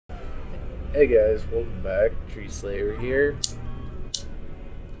Hey guys, welcome back. Tree Slayer here.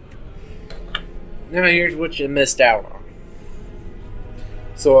 Now here's what you missed out on.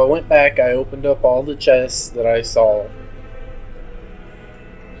 So I went back, I opened up all the chests that I saw.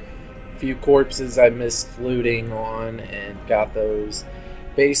 A few corpses I missed looting on and got those.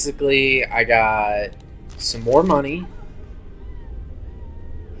 Basically, I got some more money.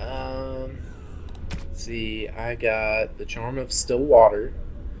 Let's see, I got the Charm of Still Water,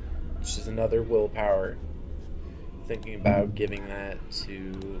 which is another willpower. Thinking about giving that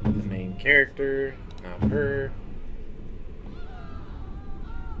to the main character, not her.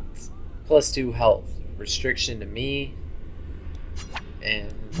 It's +2 health, restriction to me,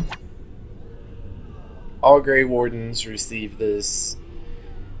 and all Grey Wardens receive this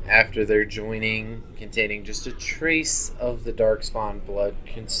after their joining, containing just a trace of the Darkspawn blood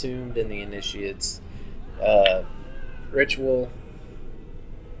consumed in the Initiate's ritual.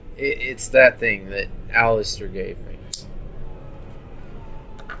 It's that thing that Alistair gave me.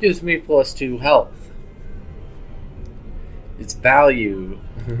 Gives me +2 health. It's value.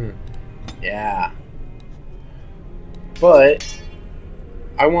 Yeah. But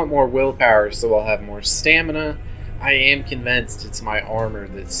I want more willpower, so I'll have more stamina. I am convinced it's my armor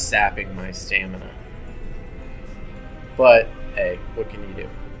that's sapping my stamina. But, hey, what can you do?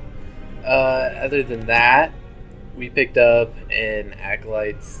 Other than that, we picked up an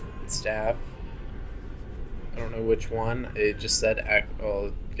Acolyte's staff. I don't know which one. It just said,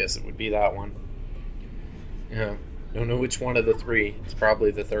 well, I guess it would be that one. Yeah, don't know which one of the three. It's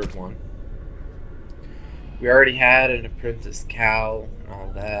probably the third one. We already had an Apprentice Cowl and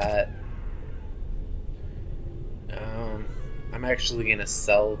all that. I'm actually going to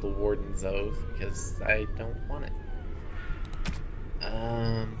sell the Warden's Oath because I don't want it.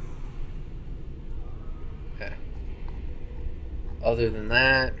 Okay. Other than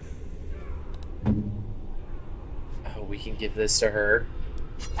that, oh, we can give this to her.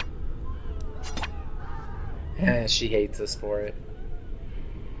 She hates us for it.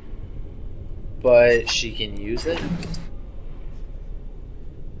 But she can use it?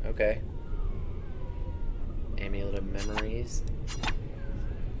 Okay. Amulet of Memories.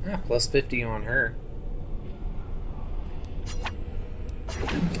 Ah, +50 on her.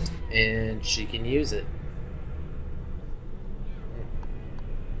 And she can use it.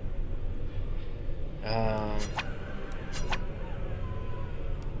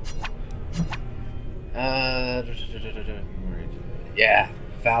 Yeah,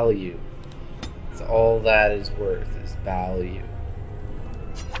 value. That's all that is worth, is value.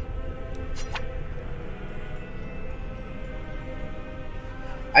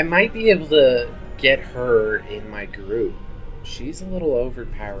 I might be able to get her in my group. She's a little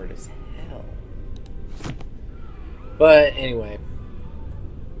overpowered as hell. But anyway,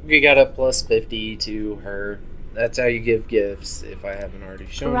 we got a +50 to her. That's how you give gifts, if I haven't already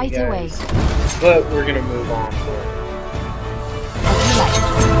shown you guys. But we're gonna move on for it.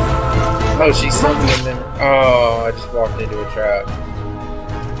 Oh, she's summoned in there. Oh, I just walked into a trap.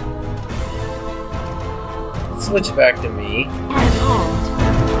 Switch back to me.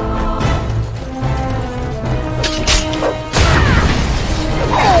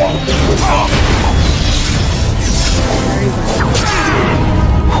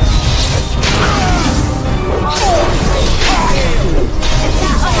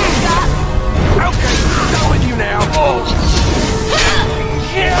 Okay, go with you now.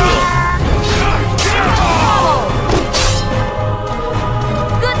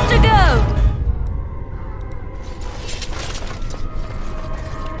 Good to go.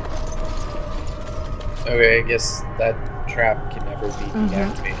 Okay, I guess that trap can never be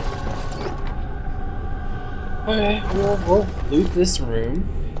deactivated. Okay, well, we'll loot this room,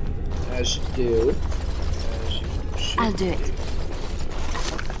 as you do. As you should. I'll do it.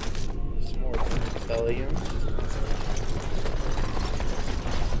 Some more rebellion.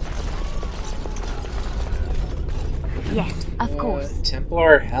 Yes, of course.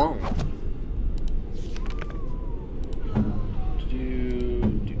 Templar Helm.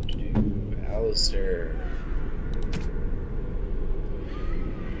 Alistair.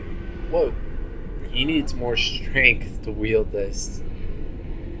 Whoa. He needs more strength to wield this.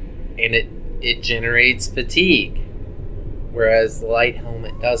 And it generates fatigue. Whereas the light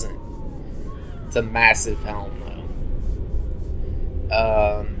helmet doesn't. It's a massive helm though.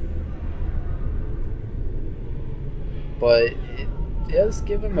 But it does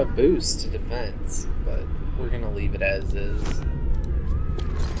give him a boost to defense. But we're gonna leave it as is.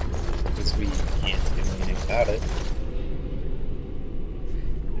 Because we can't do anything about it.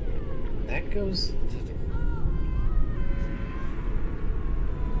 That goes to the...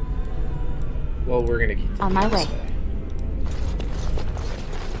 Well, we're gonna keep On my way.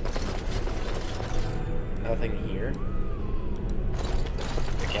 Nothing here.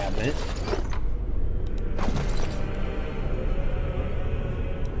 The cabinet.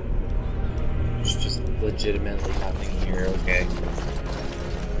 There's just legitimately nothing here. Okay.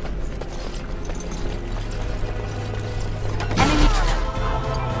 Enemy.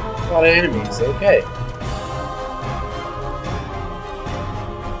 A lot of enemies. Okay.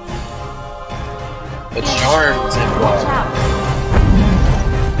 But charms and Watch what? out.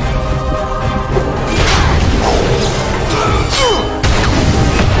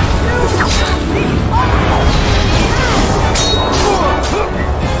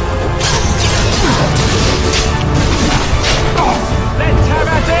 Let's have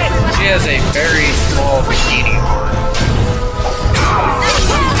at it! She has a very small bikini on.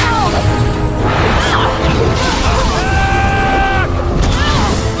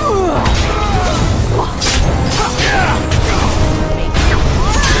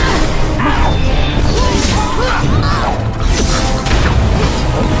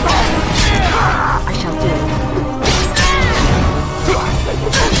 I shall do it.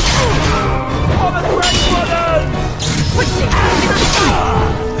 On the threat, brothers!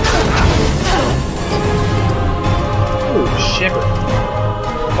 Ooh, shiver.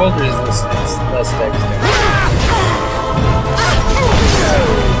 Cold resistance, less dexterity.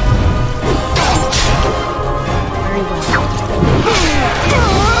 Very well.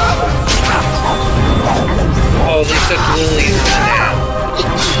 Oh, they took Lily on the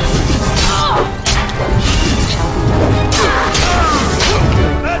nap.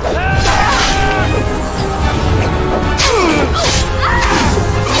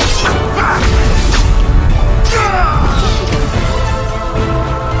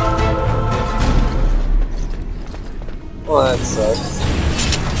 Well, that sucks.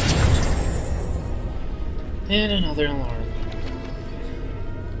 And another alarm.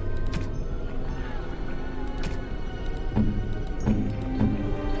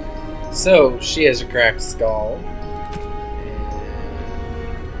 So, she has a cracked skull.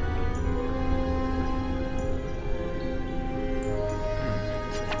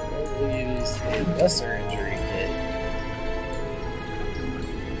 We'll use a lesser injury kit.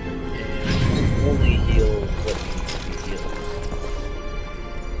 And only heal what needs to be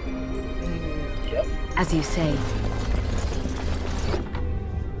healed. Yep. As you say.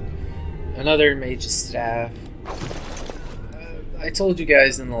 Another mage's staff. I told you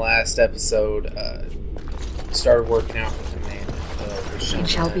guys in the last episode, started working out with Amanda. It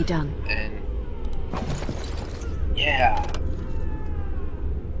shall be done. And yeah,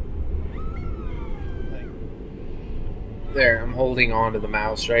 like there, I'm holding on to the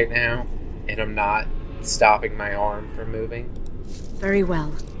mouse right now, and I'm not stopping my arm from moving. Very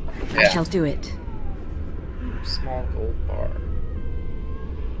well. I Yeah. shall do it. Small gold bar.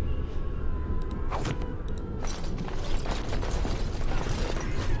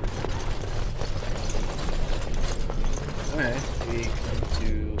 Alright, we come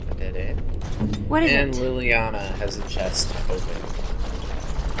to a dead end. What is And it? Liliana has a chest open.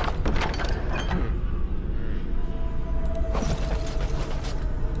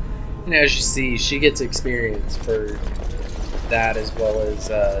 And as you see, she gets experience for that as well as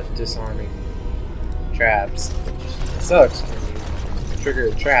disarming traps. It sucks when you trigger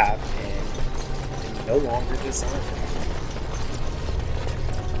a trap and you no longer disarm it.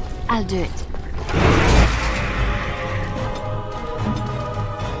 I'll do it.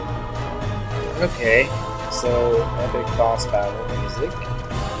 Okay, so epic boss battle music.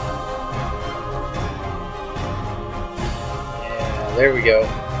 Yeah, there we go.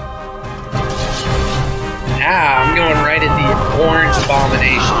 Ah, I'm going right at the orange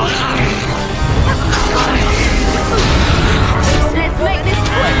abomination. Let's make this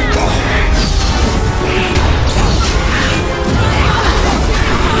work. It's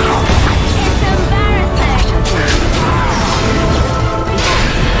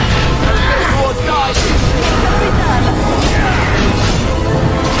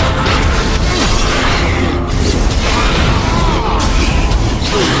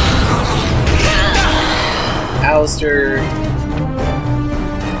Alistair,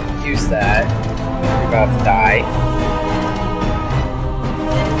 use that. You're about to die.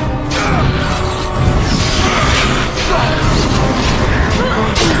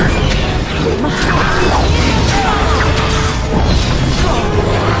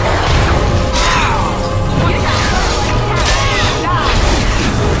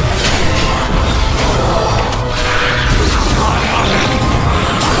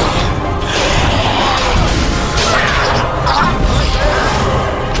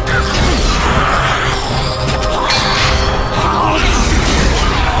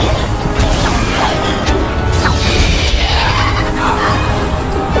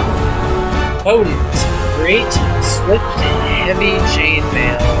 Lift heavy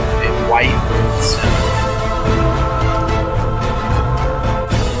chainmail in white stone.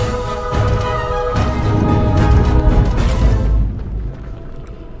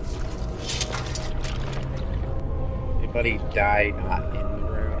 Anybody die not in the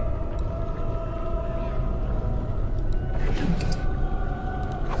room?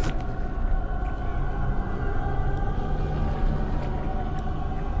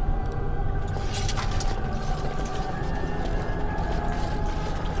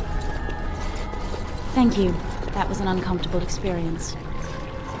 Thank you. That was an uncomfortable experience.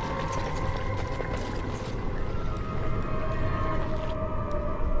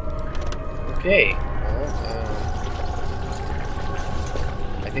 Okay, well,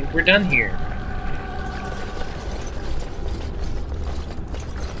 I think we're done here.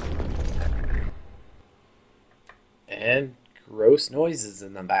 And gross noises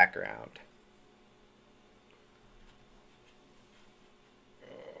in the background.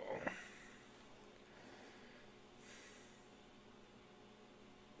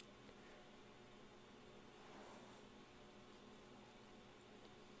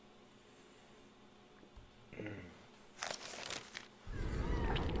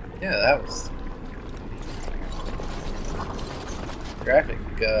 Yeah, that was graphic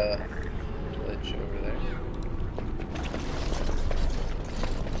glitch over there.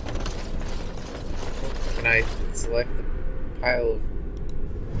 Can I select the pile of...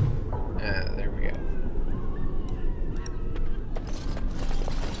 Ah, there we go.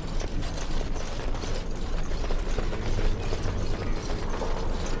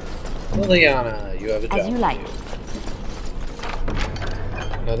 Liliana, you have a job. As you like.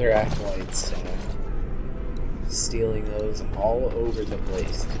 Another acolyte staff. Stealing those all over the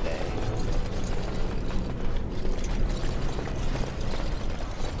place today.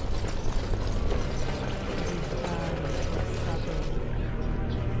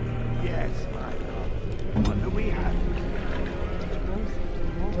 Yes, my love. What do we have?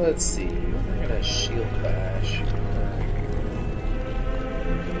 Let's see. We're gonna shield bash.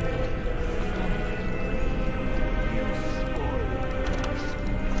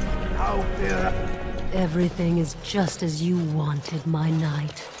 How dare Everything is just as you wanted, my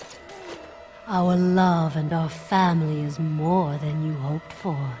knight. Our love and our family is more than you hoped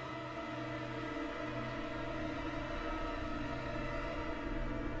for.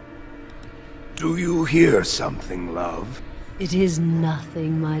 Do you hear something, love? It is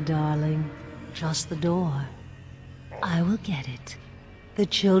nothing, my darling. Just the door. I will get it. The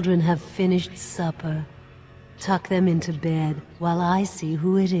children have finished supper. Tuck them into bed while I see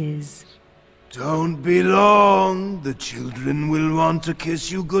who it is. Don't be long. The children will want to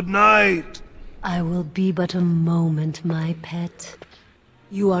kiss you goodnight. I will be but a moment, my pet.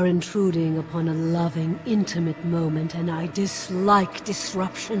 You are intruding upon a loving, intimate moment, and I dislike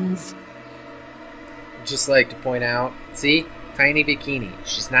disruptions. Just like to point out, see? Tiny bikini.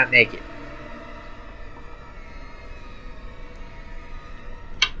 She's not naked.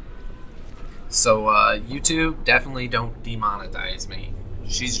 So, YouTube, definitely don't demonetize me.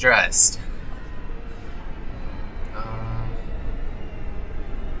 She's dressed.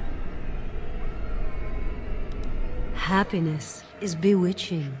 Happiness is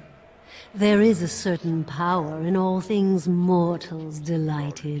bewitching. There is a certain power in all things mortals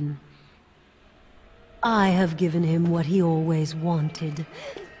delight in. I have given him what he always wanted.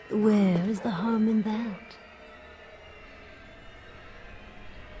 Where is the harm in that?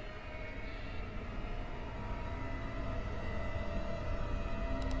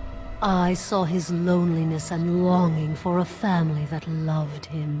 I saw his loneliness and longing for a family that loved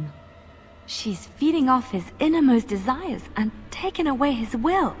him. She's feeding off his innermost desires and taking away his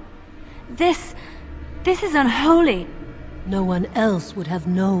will. This is unholy. No one else would have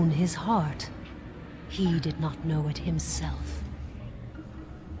known his heart. He did not know it himself.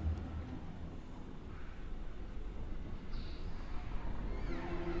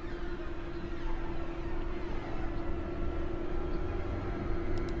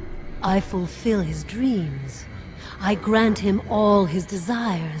 I fulfill his dreams. I grant him all his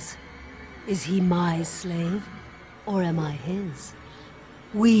desires. Is he my slave, or am I his?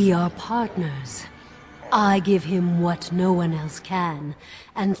 We are partners. I give him what no one else can,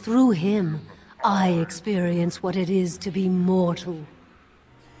 and through him, I experience what it is to be mortal.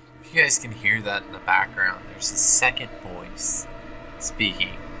 If you guys can hear that in the background, there's a second voice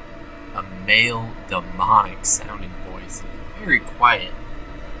speaking. A male, demonic sounding voice. Very quiet.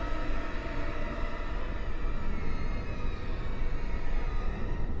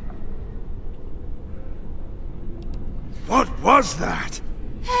 What was that?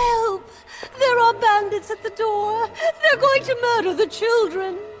 Help! There are bandits at the door. They're going to murder the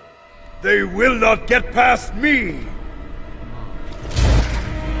children. They will not get past me!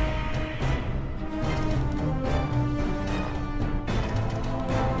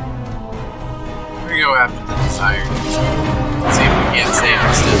 We go after the desire. Let's see if we can't save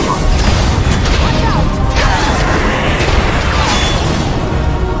our still.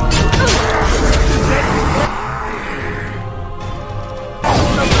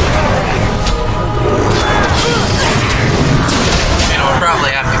 We'll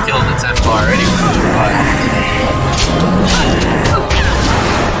probably have to kill the Templar anyway, but...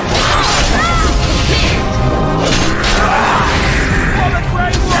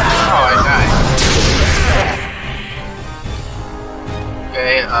 Oh, I died.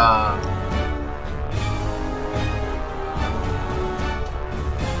 Okay,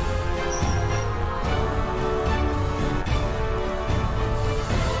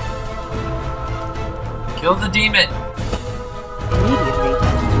 kill the demon! Immediately.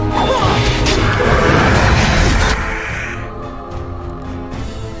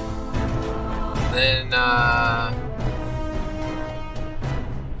 Then,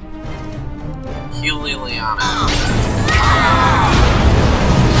 heal Liliana.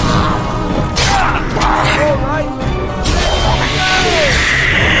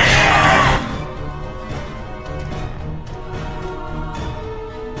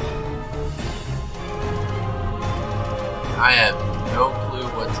 I have no clue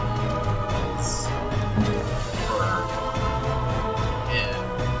what to use for him.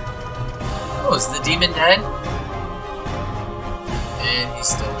 Oh, is the demon dead? And he's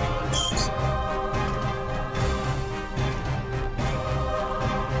still bewitched.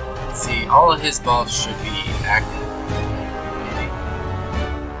 See, all of his buffs should be active. Maybe.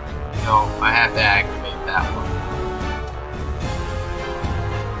 No, I have to activate that one.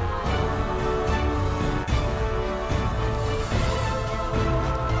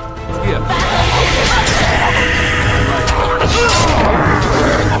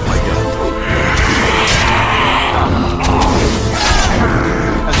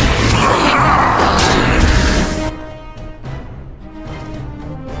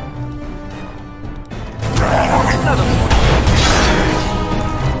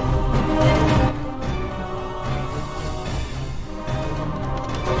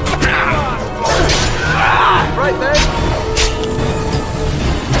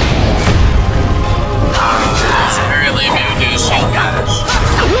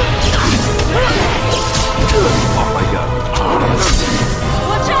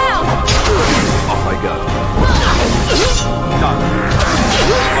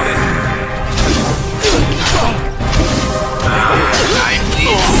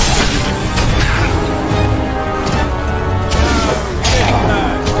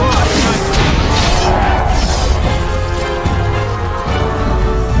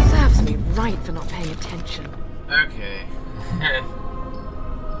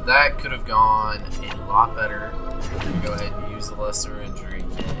 That could have gone a lot better. Go ahead and use the lesser injury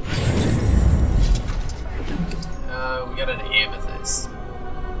kit. We got an amethyst.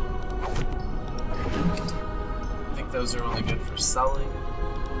 I think those are only good for selling.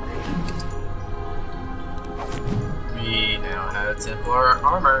 We now have Templar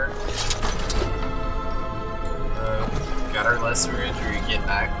armor. Got our lesser injury kit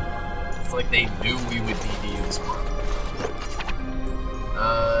back. It's like they knew we would need to use one.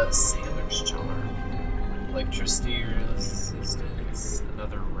 Sailor's Charm. Electricity resistance.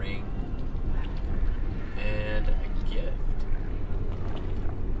 Another ring. And a gift.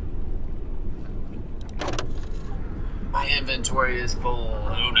 My inventory is full.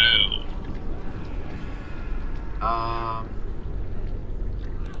 Oh no.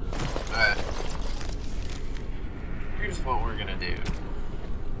 Alright. Here's what we're gonna do.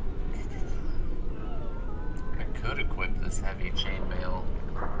 I could equip this heavy chainmail.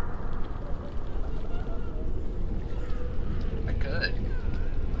 I could.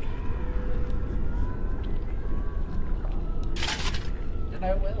 And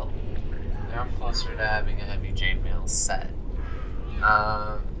I will. Now I'm closer to having a heavy chainmail set.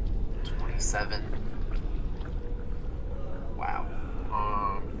 27. Wow.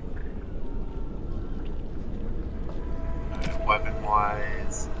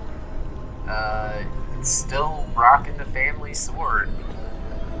 Weapon-wise, still rocking the family sword.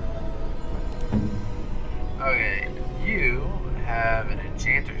 Okay, you have an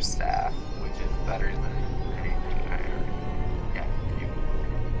enchanter's staff, which is better than anything I ever. Yeah,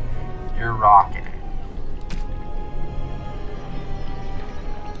 you're rocking it.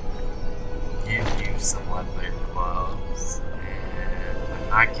 Give you some leather gloves, and I'm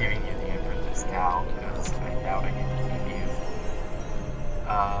not giving you the apprentice kit. out because I doubt I can keep you.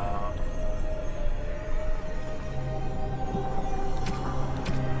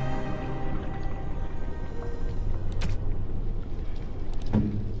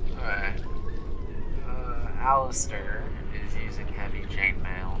 Alright. Alistair is using heavy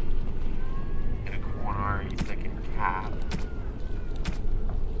chainmail. In a corner, he's thinking cap.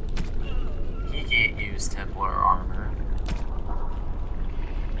 He can't use Templar armor.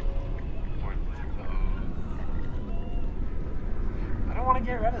 Or I don't want to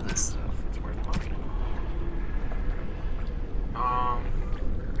get rid of this stuff. It's worth money.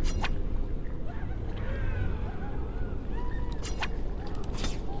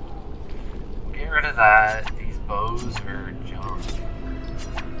 Get rid of that. These bows are junk.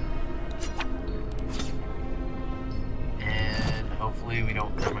 And hopefully we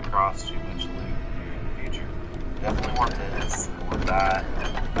don't come across too much loot in the future. Definitely want this. I want that.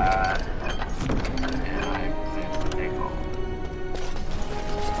 That. And I was able to take all.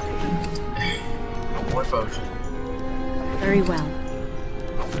 No more potion. Very well.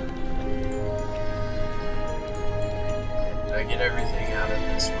 Did I get everything out of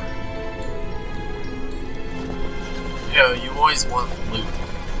this one? You know, you always want loot.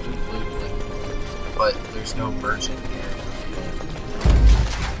 Loot. But there's no merchant here.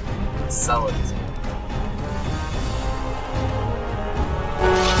 Sell it.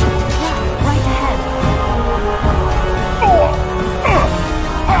 Right ahead.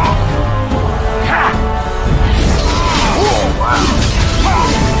 Oh, wow.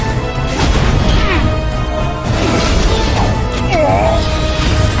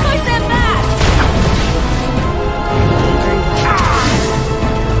 Push them back!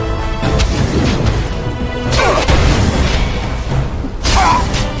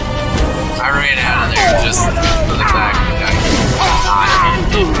 I ran out of there just for the fact that I could not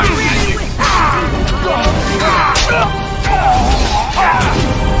hit my magic.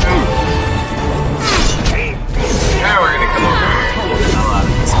 Now we're gonna come over here and get the hell out of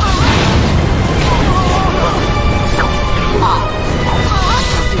this place.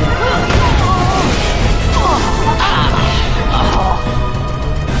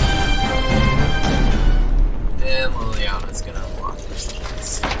 And Liliana's gonna unlock this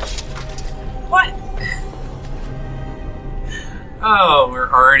chest. What? Oh,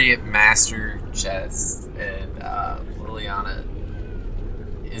 we're already at Master Chest, and Liliana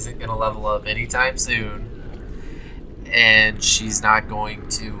isn't gonna level up anytime soon. And she's not going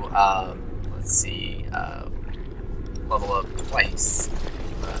to, let's see, level up twice,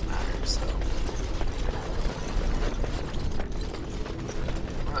 for that matter, so.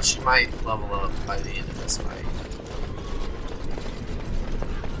 Well, she might level up by the end of this fight.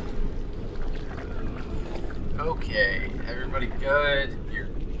 Okay, everybody good? Your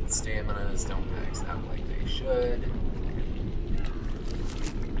staminas don't max out like they should.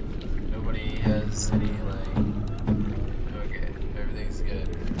 Nobody has any, like... Okay, everything's good.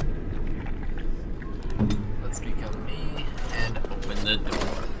 Let's become me and open the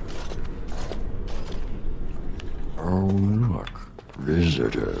door. Oh, look,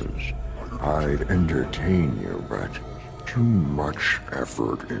 visitors. I'd entertain you, but too much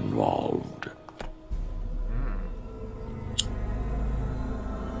effort involved.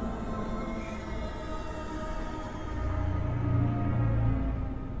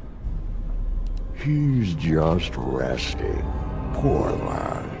 He's just resting. Poor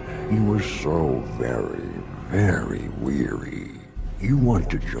lad. He was so very, very weary. You want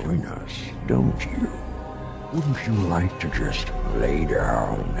to join us, don't you? Wouldn't you like to just lay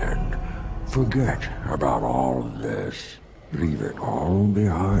down and forget about all of this? Leave it all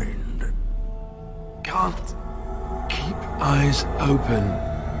behind. Can't keep eyes open.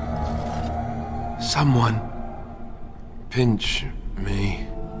 Someone pinch me.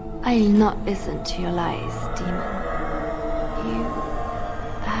 I'll not listen to your lies, demon. You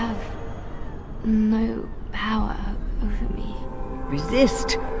have no power over me.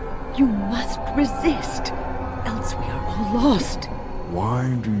 Resist. You must resist. Else we are all lost. Why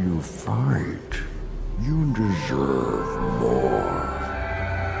do you fight? You deserve more.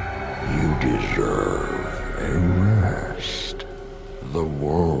 You deserve a rest. The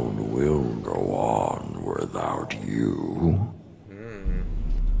world will go on without you.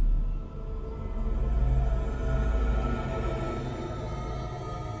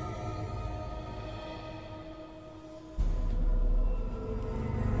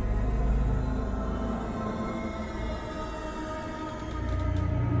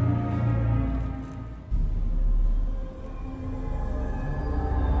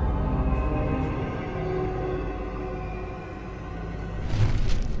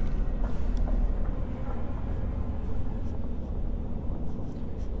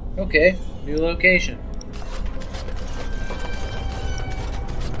 Okay, new location.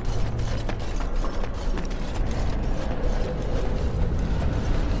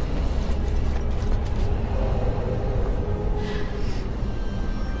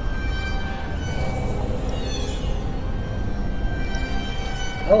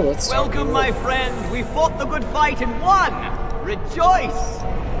 Oh, let's Welcome, my friend. We fought the good fight and won. Rejoice!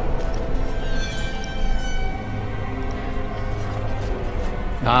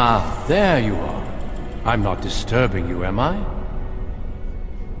 Ah, there you are. I'm not disturbing you, am I?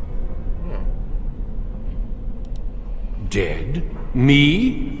 Dead?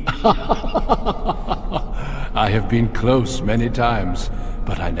 Me? I have been close many times,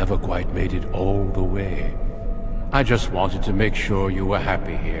 but I never quite made it all the way. I just wanted to make sure you were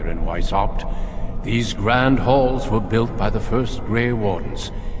happy here in Weishaupt. These grand halls were built by the first Grey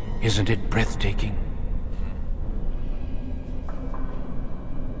Wardens. Isn't it breathtaking?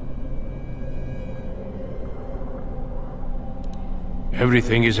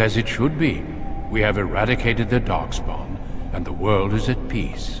 Everything is as it should be. We have eradicated the Darkspawn, and the world is at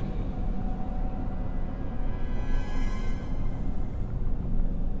peace.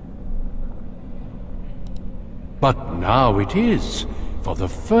 But now it is, for the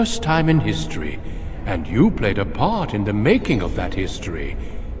first time in history, and you played a part in the making of that history.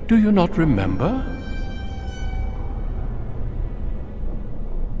 Do you not remember?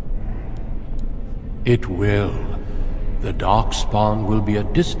 It will. The Darkspawn will be a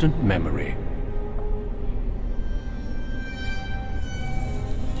distant memory.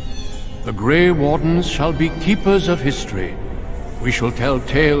 The Grey Wardens shall be keepers of history. We shall tell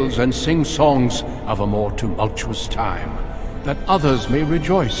tales and sing songs of a more tumultuous time, that others may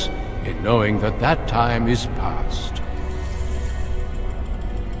rejoice in knowing that that time is past.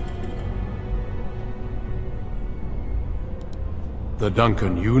 The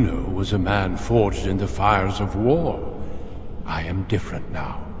Duncan you know was a man forged in the fires of war. I am different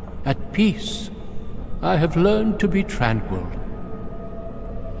now, at peace. I have learned to be tranquil.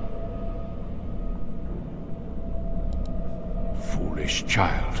 Foolish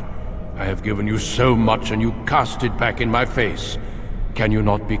child. I have given you so much and you cast it back in my face. Can you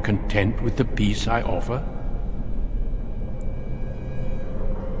not be content with the peace I offer?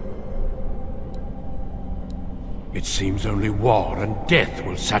 It seems only war and death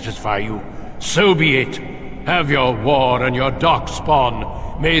will satisfy you. So be it. Have your war and your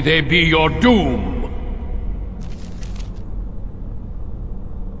Darkspawn. May they be your doom.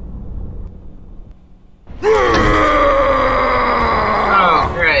 Oh,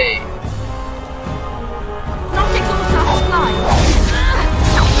 great. Not exhaust supply.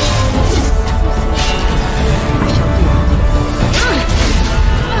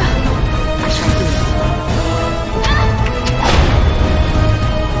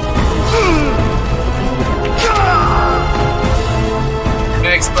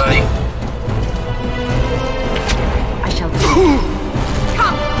 Thanks, buddy. I shall do it.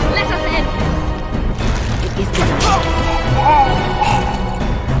 Come, let us end this. It is done.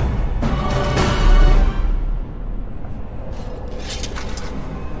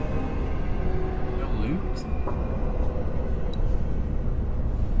 No loot?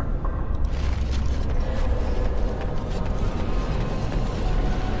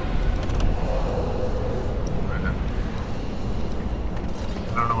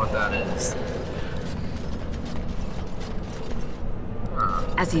 I don't know what that is.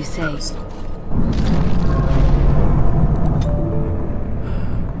 As you say.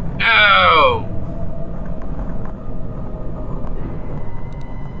 No!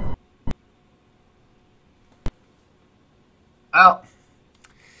 Well,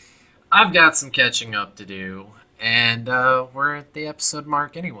 I've got some catching up to do, and we're at the episode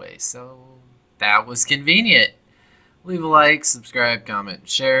mark anyway, so that was convenient. Leave a like, subscribe, comment,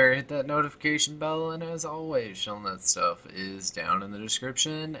 share, hit that notification bell, and as always, Shellnut stuff is down in the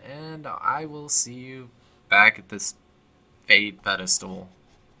description, and I will see you back at this Fade pedestal.